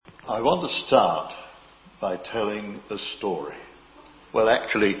I want to start by telling a story. Well,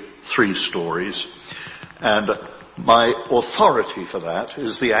 actually, 3 stories. And my authority for that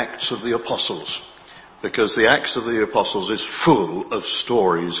is the Acts of the Apostles. Because the Acts of the Apostles is full of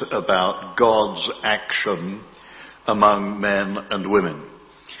stories about God's action among men and women.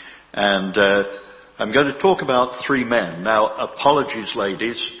 And I'm going to talk about 3 men. Now, apologies,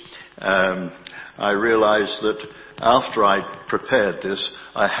 ladies. I realize that after I prepared this,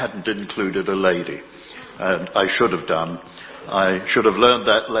 I hadn't included a lady. And I should have done. I should have learned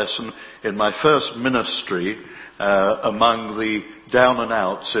that lesson in my first ministry among the down and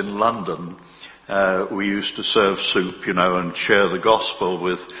outs in London. We used to serve soup, and share the gospel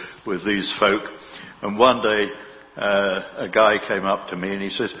with these folk. And one day, a guy came up to me and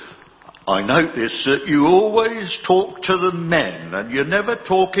he says, "I notice that you always talk to the men and you're never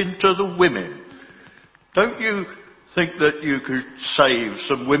talking to the women. Don't you think that you could save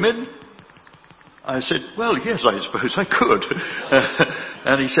some women?" I said, "Well, yes, I suppose I could."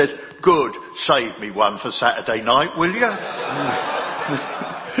 And he said, "Good, save me one for Saturday night, will you?"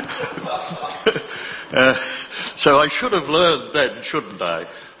 So I should have learned then, shouldn't I?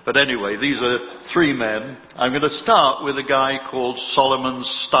 But anyway, these are 3 men. I'm going to start with a guy called Solomon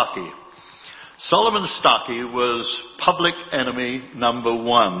Stuckey. Solomon Stuckey was public enemy number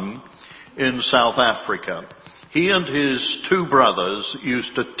 1 in South Africa. He and his 2 brothers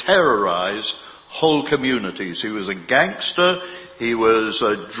used to terrorize whole communities. He was a gangster. He was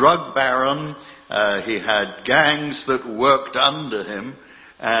a drug baron. He had gangs that worked under him.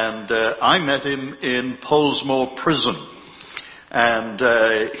 And I met him in Pollsmoor prison. And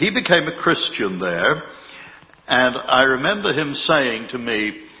he became a Christian there. And I remember him saying to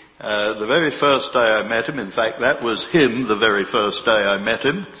me, the very first day I met him, in fact that was him the very first day I met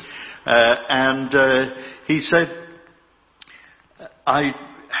him, he said, "I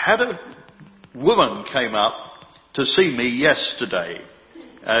had a woman came up to see me yesterday.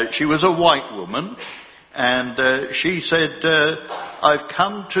 She was a white woman, and she said, I've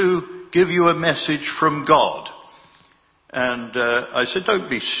come to give you a message from God." And I said, "Don't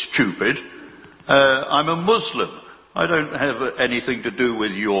be stupid. I'm a Muslim. I don't have anything to do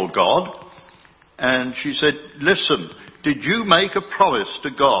with your God." And she said, "Listen, did you make a promise to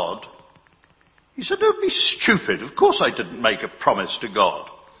God?" He said, "Don't be stupid. Of course I didn't make a promise to God."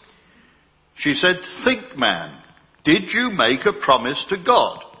 She said, "Think, man, did you make a promise to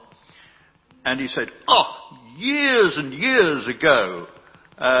God?" And he said, "Years and years ago,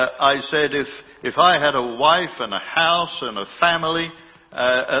 I said if I had a wife and a house and a family,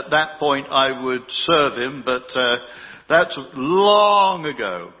 at that point I would serve him, but that's long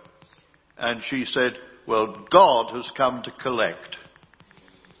ago." And she said, "Well, God has come to collect."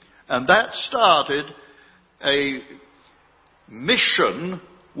 And that started a mission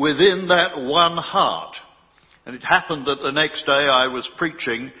within that one heart. And it happened that the next day I was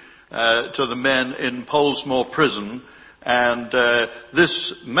preaching to the men in Pollsmoor prison, and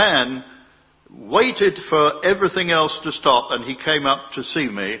this man waited for everything else to stop, and he came up to see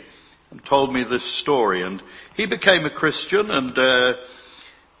me and told me this story. And he became a Christian, and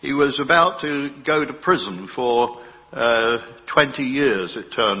he was about to go to prison for 20 years, it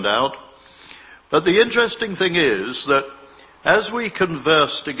turned out. But the interesting thing is that as we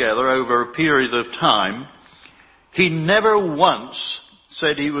conversed together over a period of time, he never once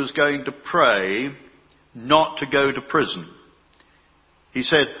said he was going to pray not to go to prison. He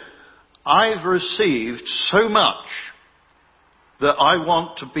said, "I've received so much that I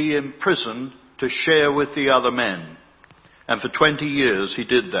want to be in prison to share with the other men." And for 20 years he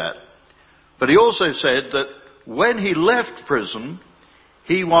did that. But he also said that when he left prison,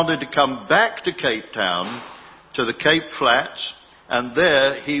 he wanted to come back to Cape Town, to the Cape Flats, and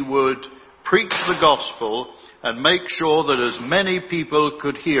there he would preach the gospel and make sure that as many people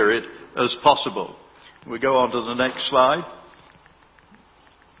could hear it as possible. We go on to the next slide.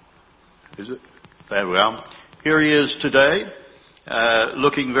 Is it? There we are. Here he is today,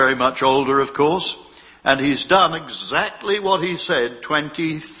 looking very much older, of course. And he's done exactly what he said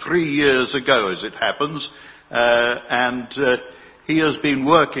 23 years ago, as it happens. He has been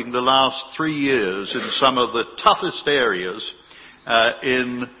working the last 3 years in some of the toughest areas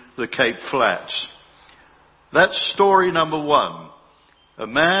in the Cape Flats. That's story number 1. A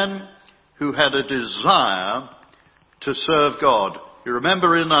man who had a desire to serve God. You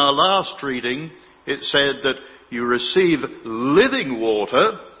remember in our last reading, it said that you receive living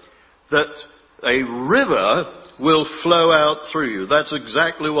water, that a river will flow out through you. That's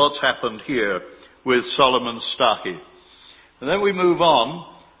exactly what's happened here with Solomon Stuckey. And then we move on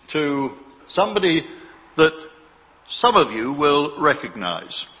to somebody that some of you will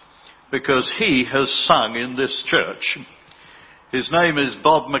recognize. because he has sung in this church. His name is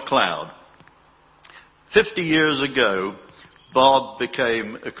Bob MacLeod. 50 years ago, Bob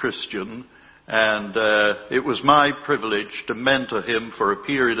became a Christian, and it was my privilege to mentor him for a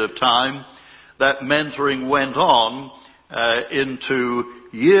period of time. That mentoring went on into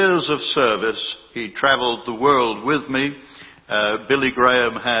years of service. He travelled the world with me. Billy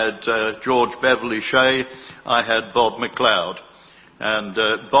Graham had George Beverly Shea. I had Bob MacLeod. And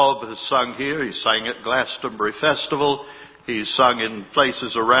Bob has sung here. He sang at Glastonbury Festival. He's sung in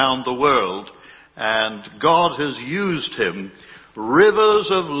places around the world. And God has used him. Rivers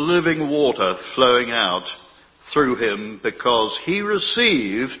of living water flowing out through him because he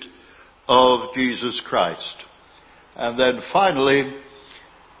received of Jesus Christ. And then finally,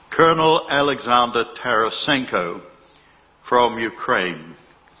 Colonel Alexander Tarasenko from Ukraine.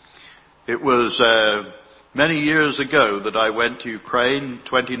 It was many years ago that I went to Ukraine,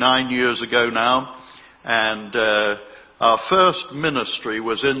 29 years ago now, and our first ministry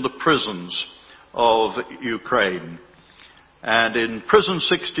was in the prisons of Ukraine. And in prison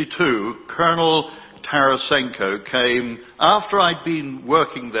 62, Colonel Tarasenko came, after I'd been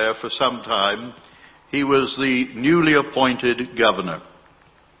working there for some time. He was the newly appointed governor.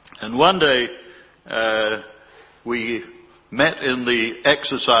 And one day, we met in the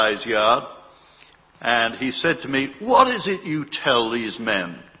exercise yard, and he said to me, "What is it you tell these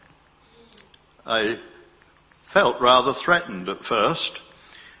men?" I felt rather threatened at first,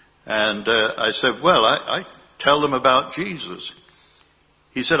 and I said, "Well, I tell them about Jesus."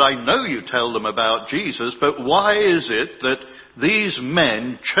 He said, "I know you tell them about Jesus, but why is it that these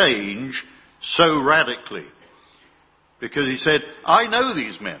men change so radically?" Because he said, "I know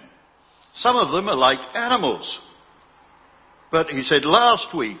these men. Some of them are like animals." But he said,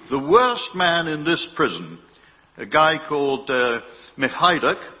 last week, the worst man in this prison, a guy called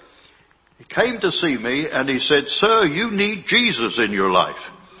Mihailuk, he came to see me and he said, "Sir, you need Jesus in your life."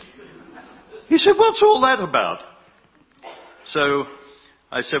 He said, "What's all that about?" So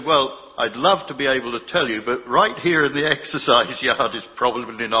I said, "Well, I'd love to be able to tell you, but right here in the exercise yard is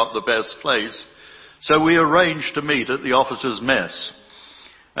probably not the best place." So we arranged to meet at the officers' mess.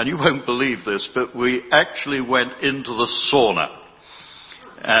 And you won't believe this, but we actually went into the sauna.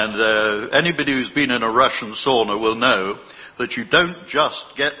 And anybody who's been in a Russian sauna will know that you don't just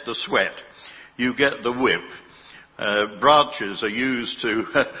get the sweat, you get the whip. Branches are used to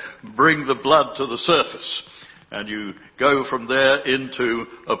bring the blood to the surface. And you go from there into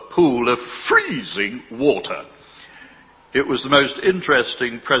a pool of freezing water. It was the most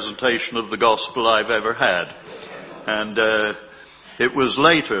interesting presentation of the gospel I've ever had. And it was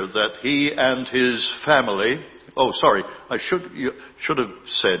later that he and his family... Oh, sorry, I should have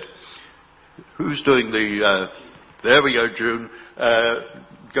said. Who's doing the... there we go, June.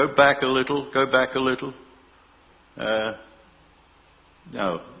 Go back a little.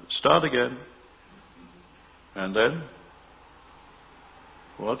 No, start again. And then?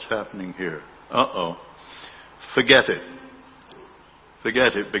 What's happening here? Uh-oh. Forget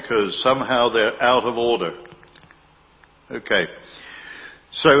it, because somehow they're out of order. Okay.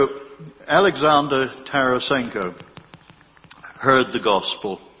 So, Alexander Tarasenko heard the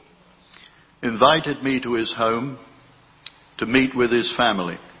gospel, invited me to his home to meet with his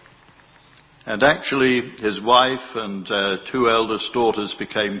family. And actually, his wife and two eldest daughters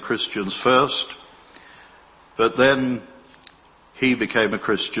became Christians first, but then he became a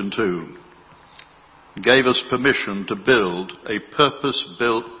Christian too. He gave us permission to build a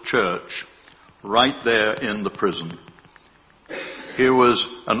purpose-built church right there in the prison. Here was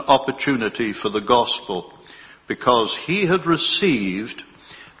an opportunity for the gospel. Because he had received,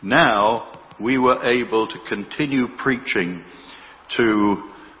 now we were able to continue preaching to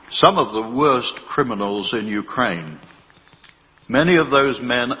some of the worst criminals in Ukraine. Many of those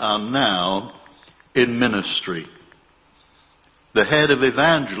men are now in ministry. The head of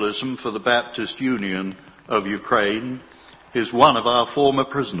evangelism for the Baptist Union of Ukraine is one of our former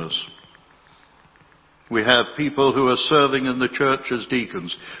prisoners. We have people who are serving in the church as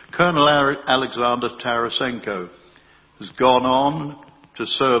deacons. Colonel Alexander Tarasenko has gone on to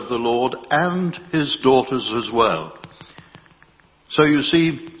serve the Lord and his daughters as well. So you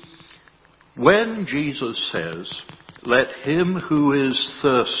see, when Jesus says, "Let him who is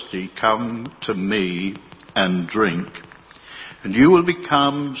thirsty come to me and drink, and you will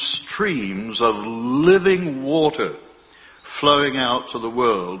become streams of living water flowing out to the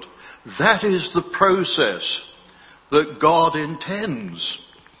world," that is the process that God intends.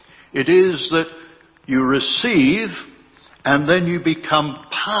 It is that you receive and then you become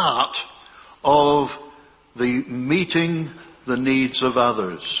part of the meeting the needs of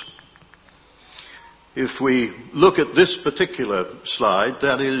others. If we look at this particular slide,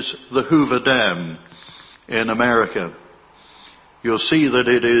 that is the Hoover Dam in America. You'll see that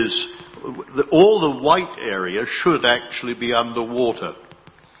it is, all the white area should actually be underwater.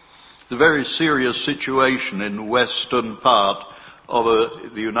 It's a very serious situation in the western part of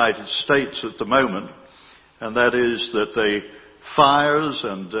the United States at the moment, and that is that the fires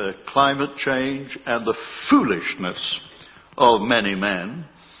and climate change and the foolishness of many men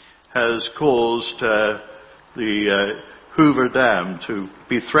has caused the Hoover Dam to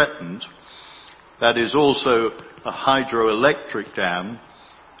be threatened. That is also a hydroelectric dam,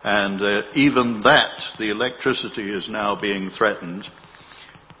 and even that, the electricity is now being threatened.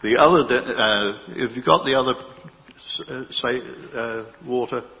 The other, have you got the other,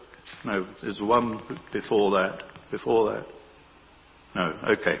 water? No, there's one before that. Before that. No,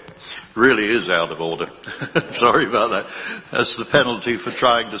 okay. Really is out of order. Sorry about that. That's the penalty for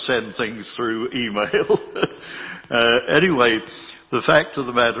trying to send things through email. Anyway, the fact of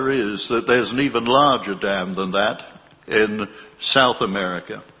the matter is that there's an even larger dam than that in South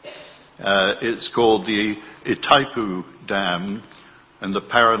America. It's called the Itaipu Dam in the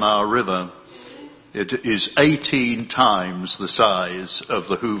Paraná River. It is 18 times the size of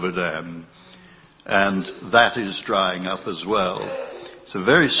the Hoover Dam, and that is drying up as well. It's a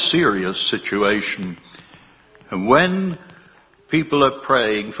very serious situation. And when people are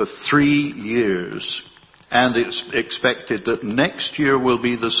praying for 3 years, and it's expected that next year will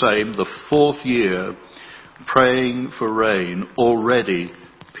be the same, the 4th year, praying for rain, already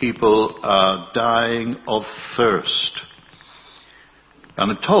people are dying of thirst.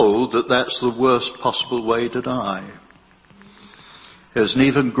 And I'm told that that's the worst possible way to die. There's an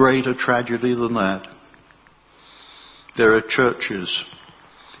even greater tragedy than that. There are churches,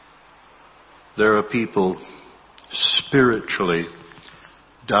 there are people spiritually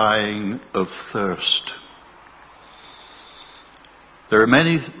dying of thirst. There are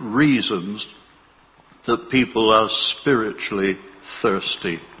many reasons that people are spiritually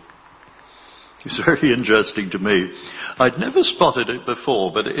thirsty. It's very interesting to me. I'd never spotted it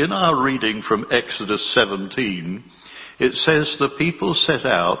before, but in our reading from Exodus 17, it says the people set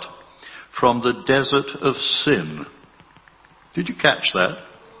out from the desert of sin. Did you catch that?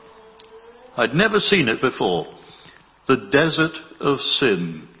 I'd never seen it before. The desert of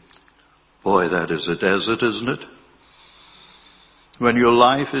sin. Boy, that is a desert, isn't it? When your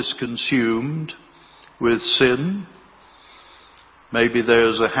life is consumed with sin, maybe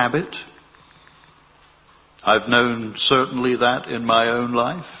there's a habit. I've known certainly that in my own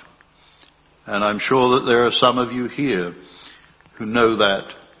life. And I'm sure that there are some of you here who know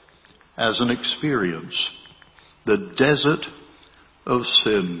that as an experience. The desert of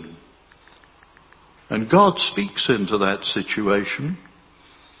sin. And God speaks into that situation.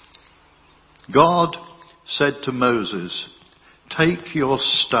 God said to Moses, "Take your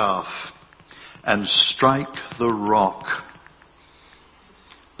staff and strike the rock."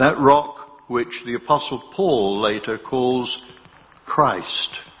 That rock which the Apostle Paul later calls Christ.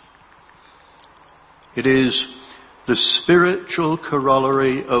 It is the spiritual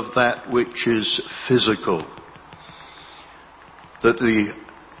corollary of that which is physical. That the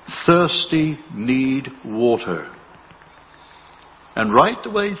thirsty need water. And right the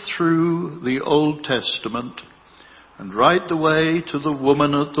way through the Old Testament, and right the way to the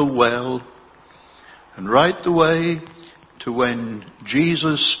woman at the well, and right the way to when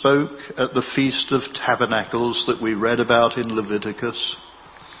Jesus spoke at the Feast of Tabernacles that we read about in Leviticus,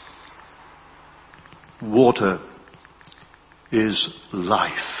 water is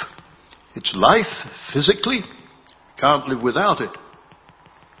life. It's life physically. Can't live without it.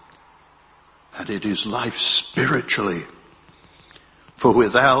 And it is life spiritually. For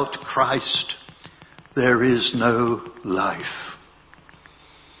without Christ, there is no life.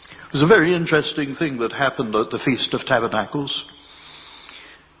 It was a very interesting thing that happened at the Feast of Tabernacles.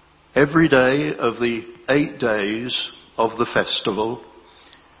 Every day of the 8 days of the festival,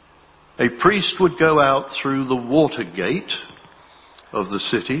 a priest would go out through the water gate of the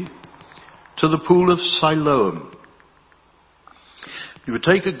city to the pool of Siloam. He would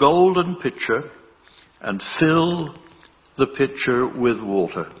take a golden pitcher and fill the pitcher with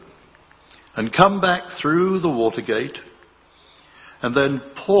water and come back through the water gate and then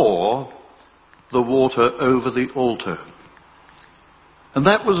pour the water over the altar. And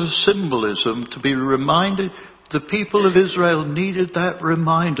that was a symbolism to be reminded. The people of Israel needed that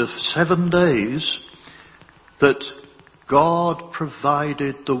reminder for 7 days that God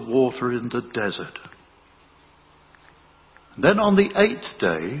provided the water in the desert. And then on the 8th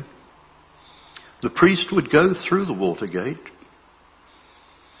day, the priest would go through the water gate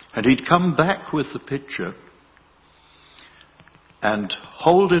And he'd come back with the pitcher and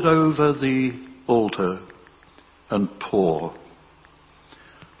hold it over the altar and pour.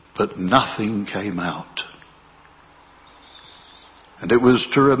 But nothing came out. And it was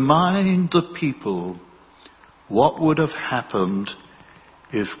to remind the people what would have happened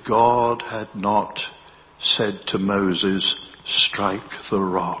if God had not said to Moses, strike the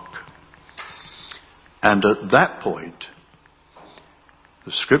rock. And at that point,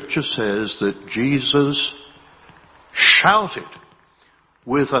 the scripture says that Jesus shouted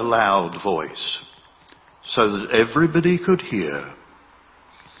with a loud voice so that everybody could hear,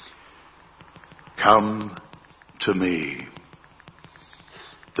 come to me,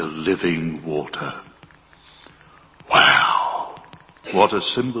 the living water. Wow, what a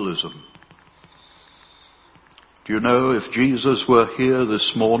symbolism. Do you know, if Jesus were here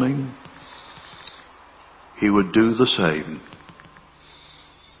this morning, he would do the same.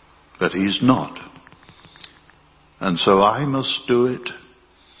 But he's not. And so I must do it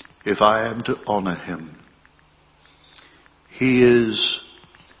if I am to honor him. He is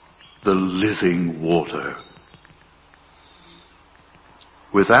the living water.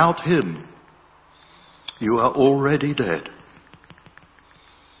 Without him, you are already dead.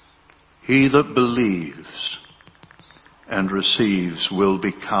 He that believes and receives will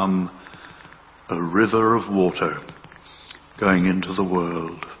become a river of water going into the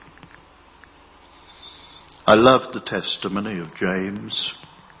world. I love the testimony of James.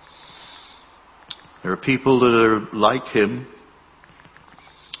 There are people that are like him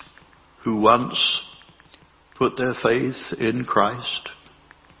who once put their faith in Christ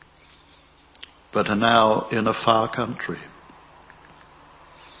but are now in a far country.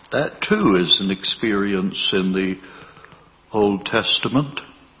 That too is an experience in the Old Testament.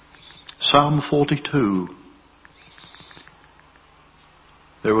 Psalm 42.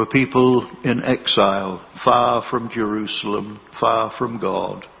 There were people in exile, far from Jerusalem, far from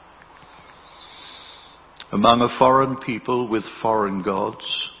God, among a foreign people with foreign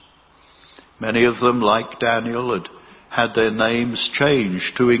gods. Many of them, like Daniel, had their names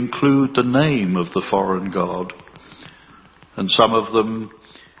changed to include the name of the foreign god, and some of them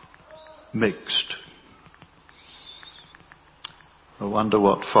mixed. I wonder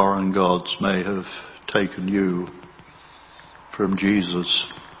what foreign gods may have taken you from Jesus.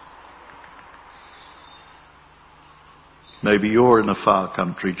 Maybe you're in a far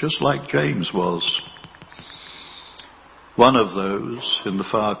country, just like James was. One of those in the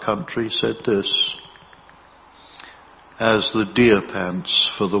far country said this, as the deer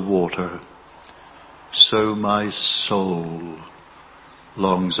pants for the water, so my soul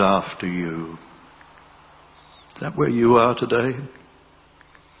longs after you. Is that where you are today?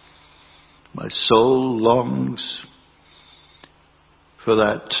 My soul longs for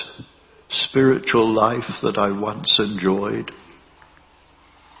that spiritual life that I once enjoyed.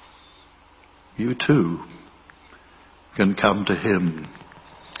 You too can come to him.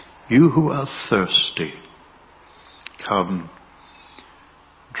 You who are thirsty, come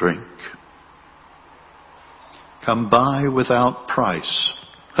drink. Come buy without price.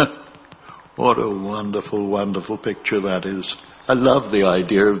 What a wonderful, wonderful picture that is. I love the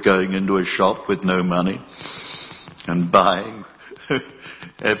idea of going into a shop with no money and buying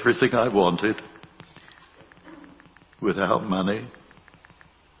everything I wanted without money.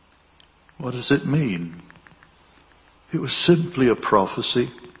 What does it mean? It was simply a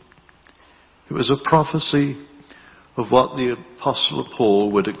prophecy. It was a prophecy of what the Apostle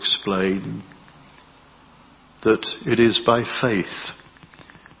Paul would explain, that it is by faith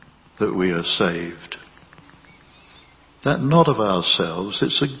that we are saved. That not of ourselves,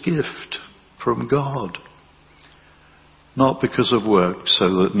 it's a gift from God. Not because of works,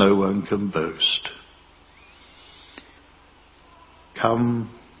 so that no one can boast.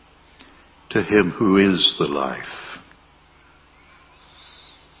 Come to him who is the life.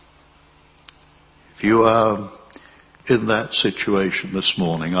 If you are in that situation this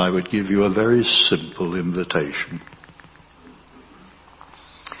morning, I would give you a very simple invitation.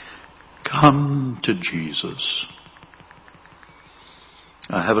 Come to Jesus.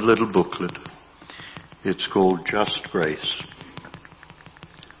 I have a little booklet. It's called Just Grace.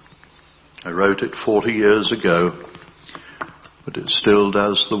 I wrote it 40 years ago, but it still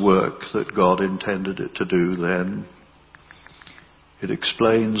does the work that God intended it to do then. It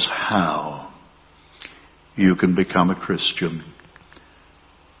explains how you can become a Christian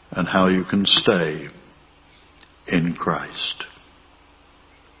and how you can stay in Christ.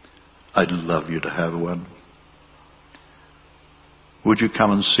 I'd love you to have one. Would you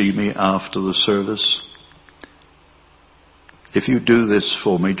come and see me after the service? If you do this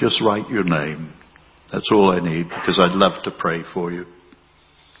for me, just write your name. That's all I need, because I'd love to pray for you.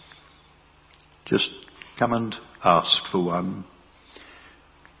 Just come and ask for one.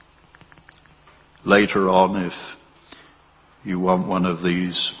 Later on, if you want one of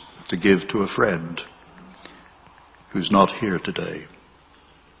these to give to a friend who's not here today,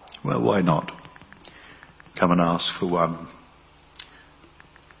 well, why not? Come and ask for one.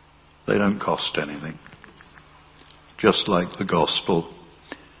 They don't cost anything. Just like the gospel,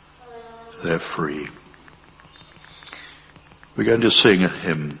 they're free. We're going to sing a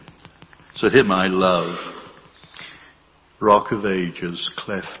hymn. It's a hymn I love. Rock of Ages,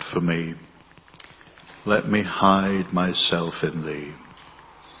 cleft for me, let me hide myself in thee.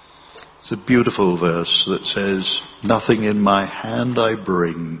 It's a beautiful verse that says, nothing in my hand I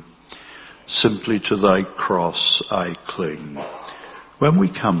bring, simply to thy cross I cling. When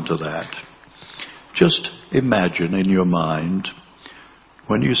we come to that, just imagine in your mind,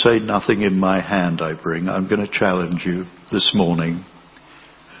 when you say nothing in my hand I bring, I'm going to challenge you this morning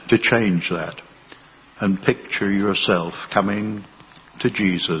to change that and picture yourself coming to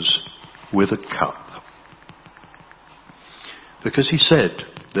Jesus with a cup. Because he said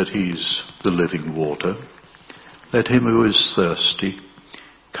that he's the living water. Let him who is thirsty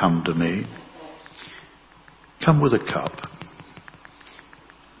come to me. Come with a cup.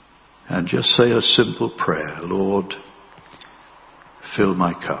 And just say a simple prayer. Lord, fill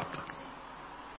my cup.